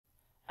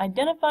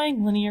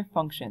Identifying linear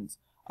functions.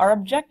 Our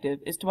objective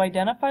is to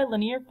identify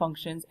linear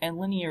functions and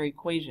linear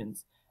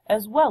equations,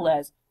 as well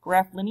as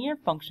graph linear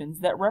functions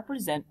that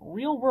represent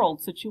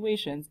real-world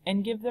situations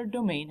and give their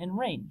domain and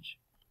range.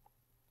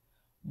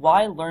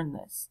 Why learn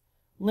this?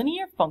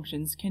 Linear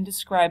functions can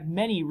describe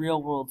many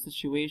real-world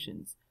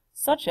situations,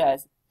 such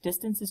as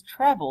distances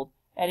traveled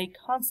at a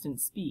constant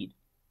speed.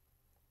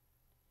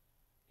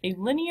 A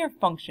linear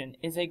function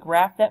is a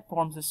graph that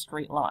forms a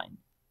straight line.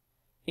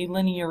 A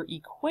linear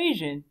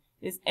equation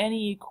is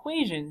any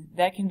equation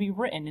that can be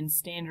written in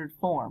standard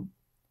form.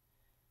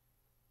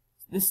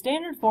 The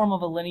standard form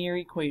of a linear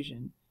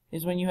equation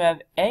is when you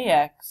have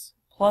ax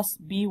plus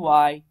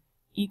by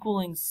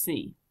equaling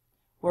c,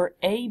 where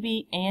a,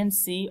 b, and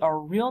c are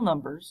real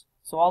numbers,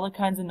 so all the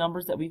kinds of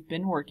numbers that we've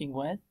been working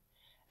with,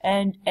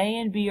 and a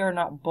and b are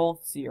not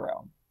both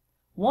 0.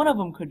 One of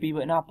them could be,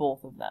 but not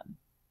both of them.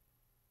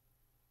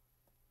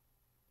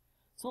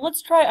 So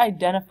let's try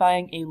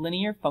identifying a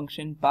linear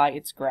function by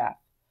its graph.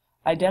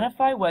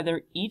 Identify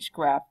whether each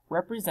graph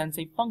represents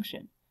a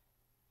function.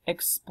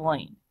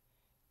 Explain.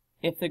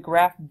 If the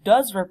graph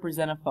does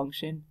represent a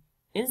function,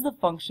 is the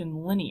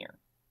function linear?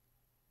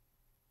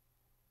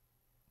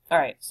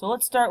 Alright, so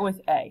let's start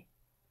with A.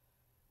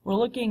 We're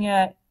looking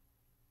at,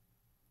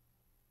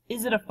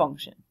 is it a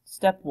function?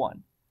 Step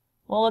 1.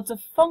 Well, it's a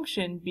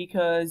function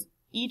because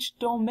each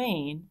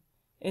domain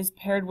is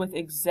paired with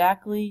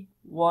exactly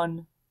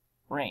one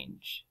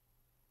range.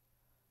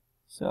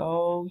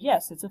 So,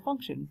 yes, it's a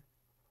function.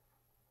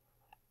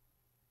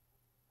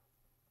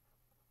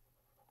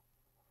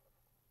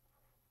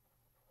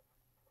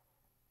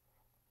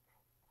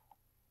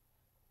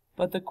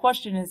 But the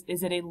question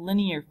is it a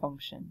linear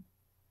function?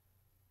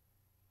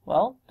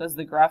 Well, does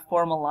the graph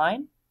form a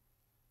line?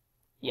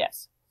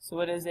 Yes,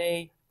 so it is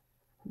a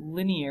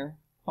linear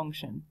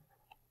function.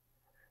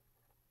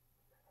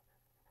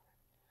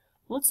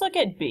 Let's look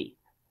at B.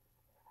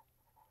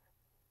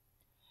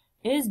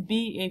 Is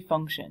B a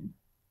function?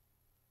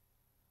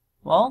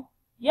 Well,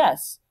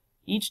 yes,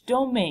 each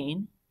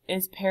domain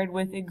is paired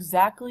with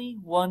exactly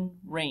one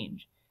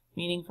range,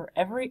 meaning for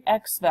every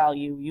x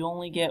value you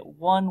only get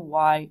one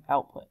y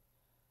output.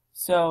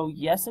 So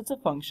yes, it's a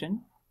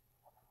function.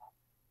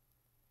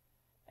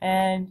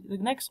 And the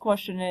next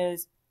question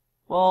is,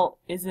 well,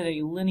 is it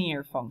a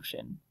linear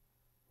function?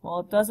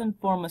 Well, it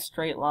doesn't form a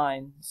straight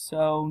line,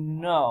 so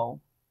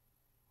no,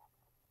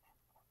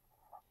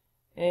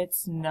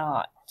 it's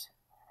not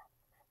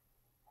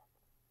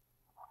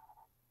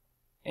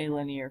a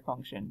linear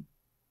function.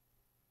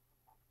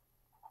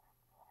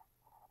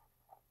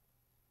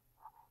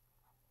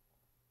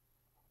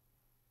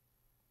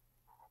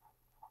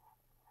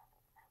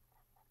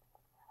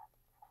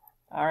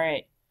 All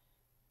right,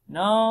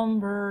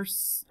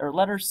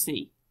 letter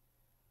C.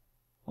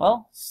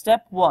 Well,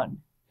 step 1,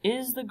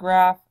 is the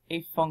graph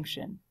a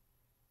function?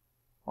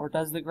 Or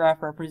does the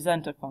graph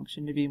represent a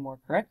function, to be more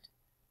correct?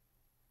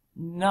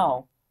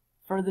 No.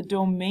 For the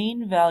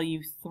domain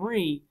value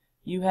 3,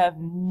 you have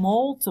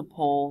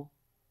multiple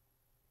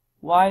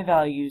y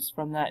values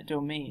from that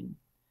domain.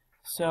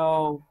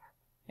 So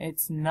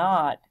it's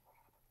not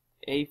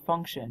a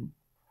function.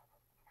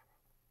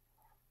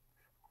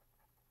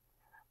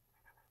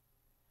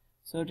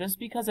 So just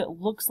because it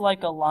looks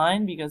like a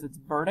line because it's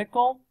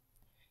vertical,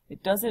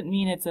 it doesn't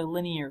mean it's a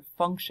linear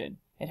function.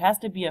 It has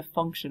to be a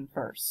function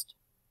first.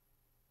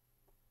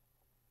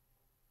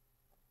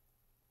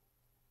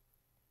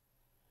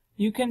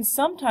 You can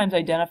sometimes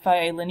identify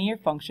a linear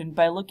function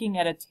by looking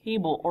at a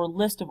table or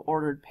list of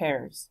ordered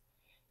pairs.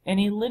 In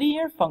a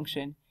linear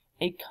function,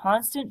 a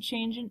constant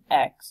change in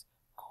x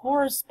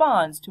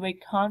corresponds to a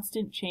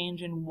constant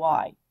change in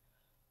y.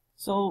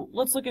 So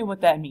let's look at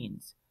what that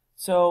means.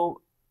 So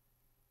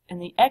in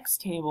the x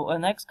table,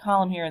 in the x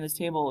column here in this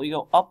table, we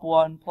go up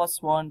 1,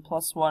 plus 1,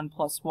 plus 1,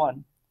 plus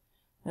 1.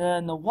 And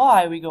then the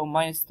y, we go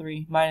minus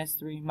 3, minus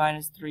 3,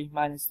 minus 3,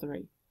 minus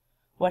 3.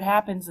 What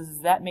happens is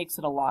that makes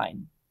it a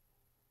line.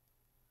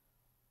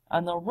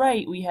 On the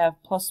right, we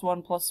have plus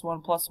 1, plus 1,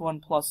 plus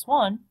 1, plus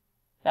 1.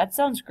 That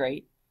sounds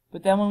great.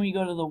 But then when we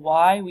go to the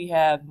y, we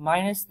have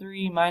minus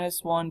 3,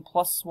 minus 1,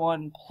 plus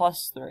 1,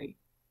 plus 3.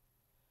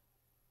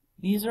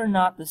 These are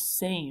not the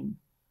same,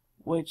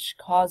 which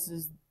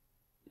causes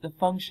the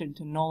function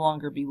to no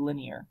longer be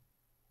linear.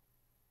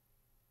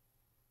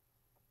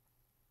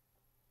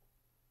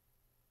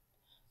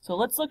 So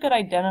let's look at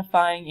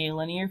identifying a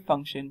linear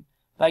function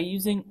by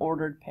using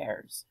ordered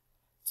pairs.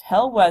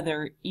 Tell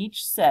whether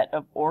each set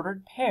of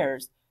ordered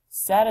pairs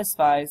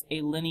satisfies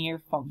a linear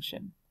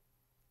function.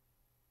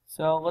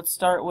 So let's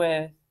start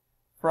with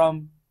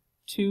from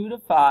 2 to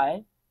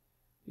 5,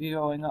 we're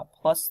going up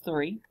plus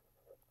 3,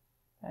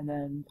 and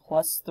then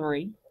plus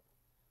 3,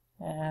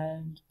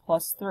 and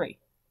plus 3.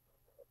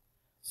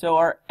 So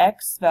our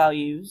x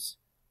values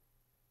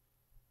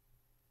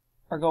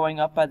are going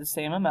up by the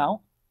same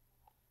amount.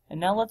 And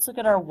now let's look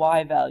at our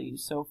y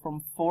values. So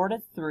from 4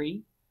 to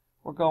 3,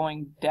 we're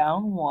going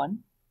down 1,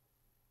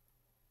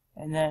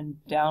 and then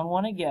down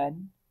 1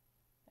 again,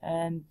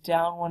 and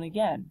down 1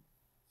 again.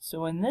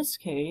 So in this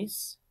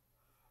case,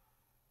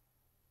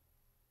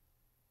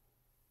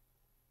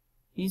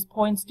 these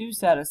points do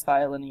satisfy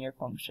a linear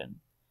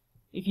function.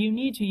 If you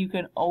need to, you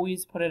can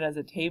always put it as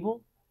a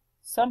table.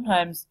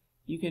 Sometimes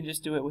you can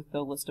just do it with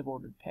the list of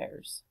ordered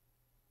pairs.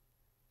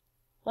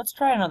 Let's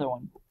try another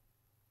one.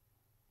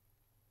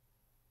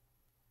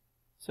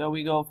 So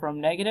we go from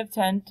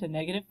 -10 to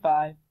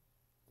 -5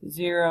 to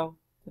 0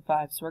 to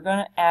 5. So we're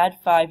going to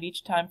add 5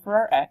 each time for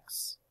our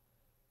x.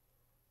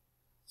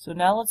 So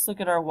now let's look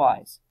at our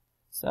y's.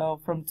 So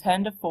from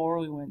 10 to 4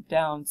 we went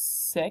down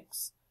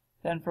 6.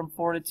 Then from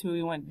 4 to 2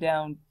 we went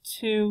down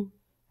 2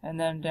 and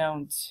then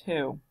down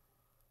 2.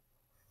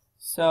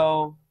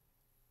 So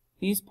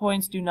these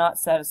points do not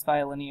satisfy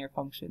a linear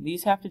function.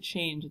 These have to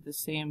change at the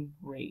same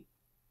rate.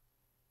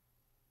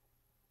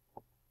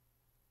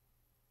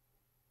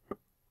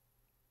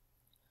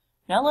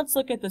 Now let's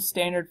look at the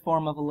standard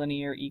form of a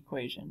linear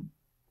equation.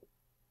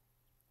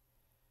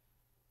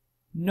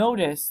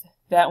 Notice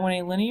that when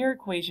a linear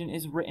equation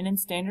is written in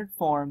standard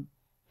form,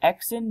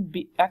 x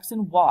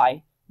and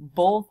y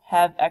both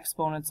have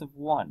exponents of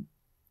 1.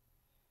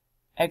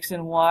 X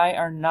and y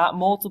are not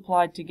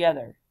multiplied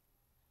together,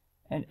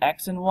 and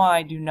x and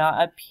y do not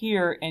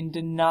appear in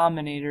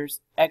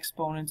denominators,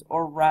 exponents,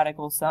 or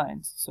radical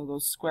signs, so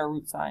those square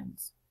root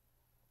signs.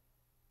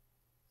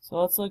 So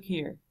let's look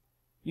here.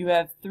 You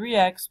have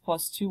 3x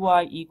plus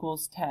 2y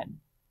equals 10.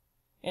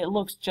 It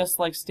looks just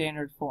like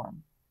standard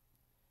form.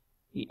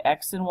 The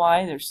x and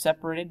y, they're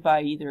separated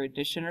by either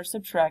addition or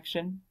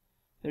subtraction.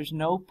 There's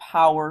no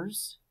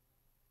powers.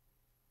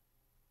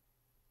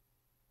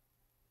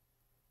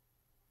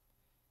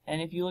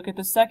 And if you look at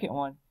the second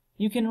one,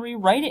 you can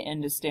rewrite it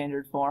into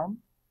standard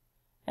form.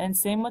 And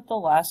same with the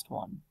last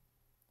one.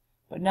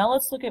 But now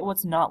let's look at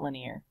what's not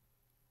linear.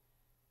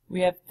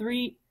 We have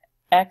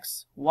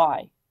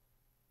 3xy.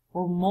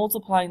 We're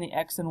multiplying the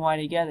x and y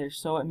together,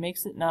 so it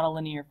makes it not a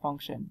linear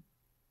function.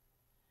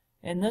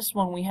 In this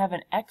one, we have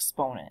an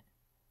exponent.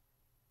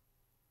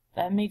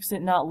 That makes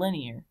it not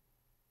linear.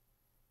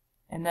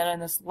 And then in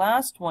this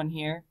last one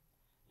here,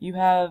 you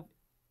have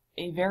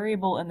a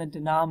variable in the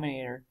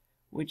denominator,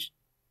 which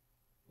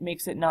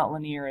makes it not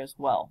linear as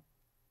well.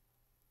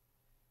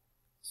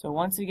 So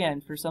once again,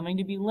 for something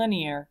to be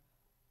linear,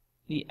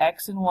 the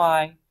x and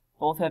y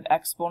both have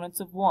exponents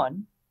of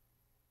 1,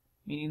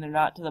 meaning they're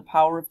not to the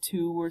power of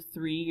 2 or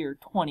 3 or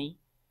 20.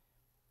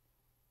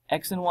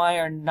 X and y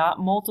are not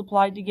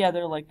multiplied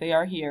together like they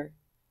are here,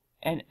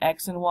 and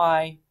x and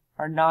y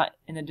are not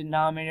in the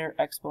denominator,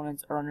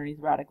 exponents, or underneath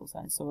radical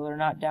signs, so they're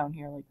not down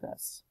here like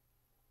this.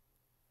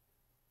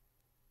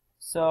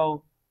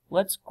 So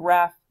let's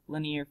graph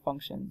linear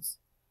functions.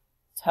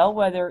 Tell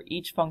whether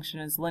each function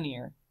is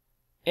linear.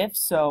 If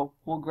so,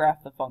 we'll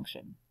graph the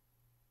function.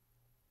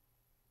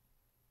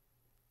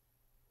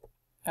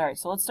 Alright,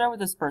 so let's start with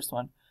this first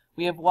one.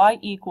 We have y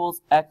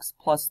equals x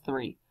plus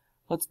 3.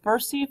 Let's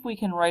first see if we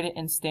can write it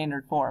in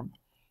standard form.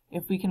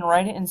 If we can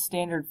write it in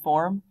standard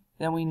form,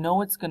 then we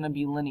know it's going to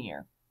be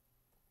linear.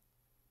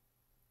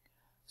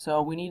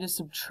 So we need to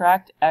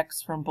subtract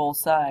x from both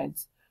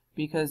sides,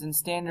 because in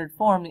standard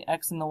form, the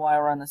x and the y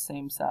are on the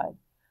same side.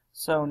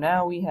 So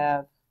now we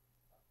have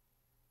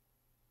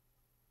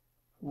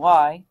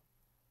y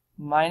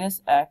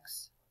minus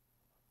x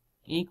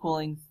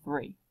equaling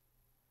 3.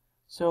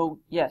 So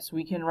yes,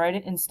 we can write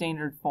it in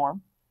standard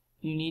form.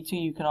 If you need to,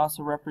 you can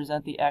also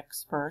represent the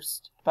x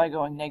first by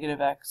going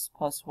 -x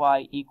plus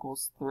y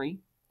equals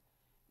 3.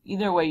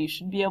 Either way, you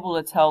should be able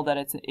to tell that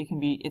it's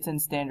in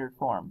standard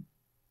form.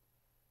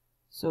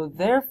 So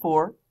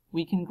therefore,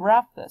 we can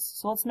graph this.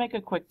 So let's make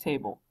a quick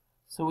table.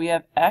 So we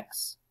have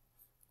x,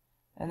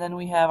 and then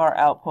we have our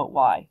output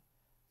y.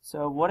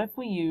 So what if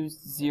we use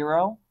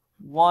 0,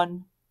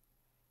 1,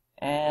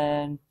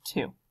 and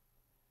 2?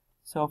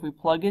 So if we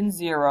plug in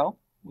 0,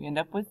 we end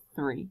up with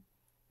 3.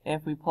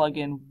 If we plug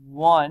in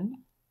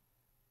 1,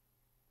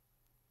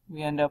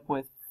 we end up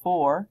with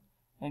 4,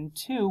 and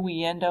 2,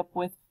 we end up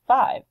with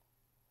 5.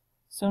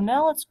 So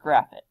now let's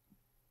graph it.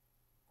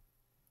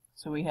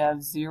 So we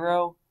have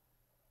 0,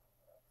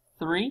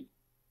 3,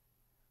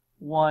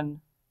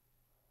 1,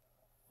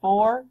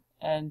 4,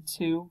 and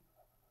 2,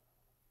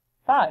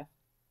 5.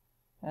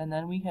 And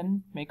then we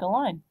can make a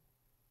line.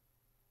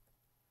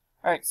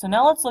 Alright, so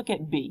now let's look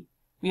at b.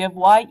 We have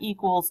y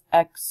equals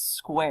x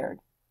squared.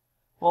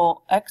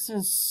 Well, x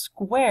is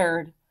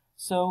squared,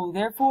 so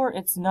therefore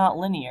it's not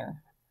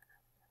linear.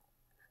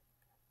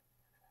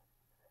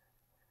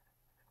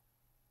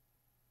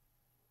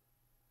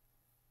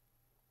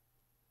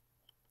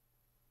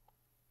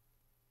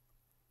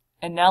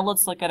 And now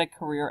let's look at a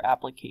career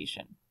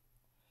application.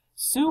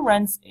 Sue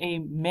rents a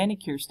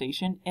manicure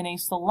station in a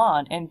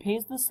salon and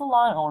pays the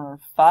salon owner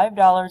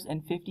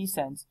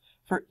 $5.50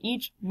 for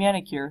each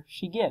manicure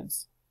she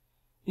gives.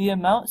 The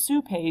amount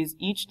Sue pays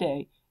each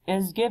day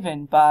is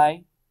given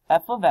by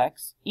f of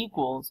x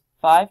equals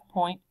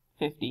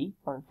 5.50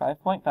 or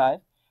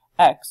 5.5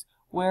 x,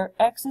 where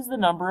x is the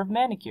number of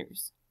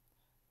manicures.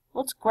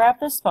 Let's graph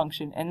this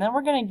function, and then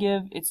we're going to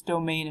give its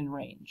domain and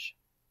range.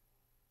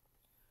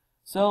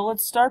 So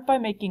let's start by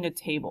making a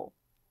table.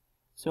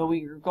 So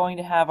we are going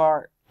to have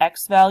our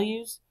x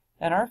values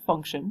and our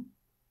function.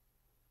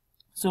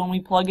 So when we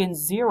plug in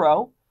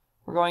 0,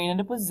 we're going to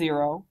end up with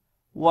 0.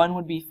 1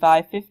 would be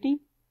 550,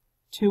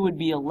 2 would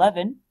be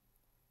 11,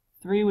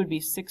 3 would be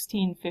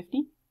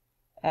 1650,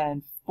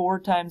 and 4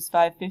 times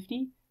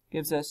 550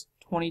 gives us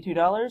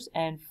 $22,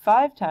 and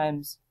 5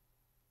 times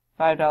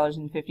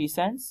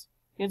 $5.50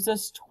 gives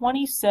us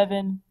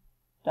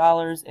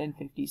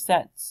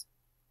 $27.50.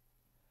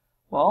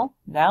 Well,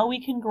 now we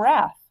can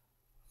graph.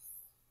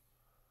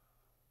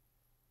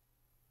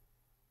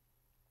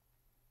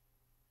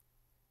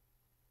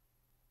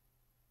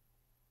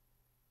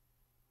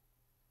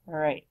 All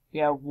right,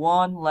 we have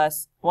one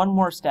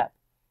more step.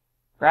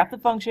 Graph the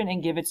function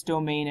and give its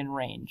domain and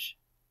range.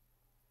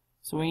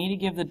 So we need to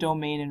give the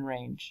domain and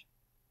range.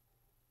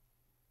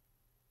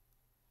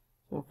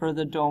 So for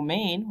the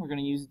domain, we're going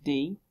to use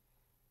D.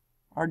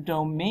 Our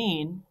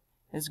domain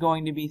is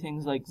going to be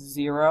things like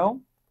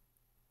 0,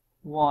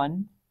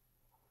 1,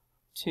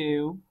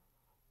 2,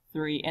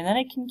 3, and then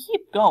it can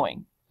keep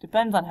going.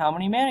 Depends on how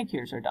many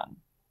manicures are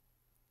done.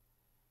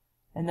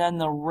 And then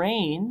the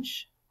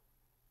range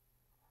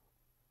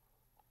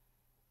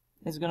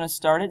is going to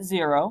start at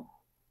 0,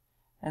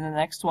 and the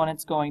next one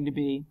it's going to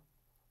be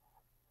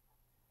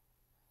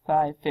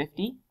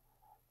 550,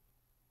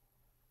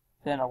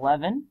 then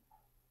 11,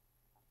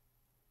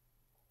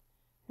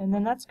 and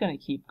then that's going to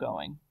keep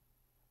going.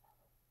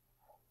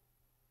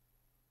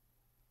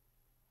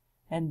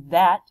 And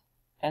that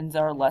ends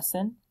our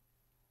lesson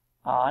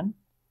on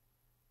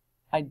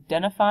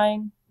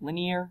identifying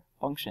linear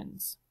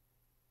functions.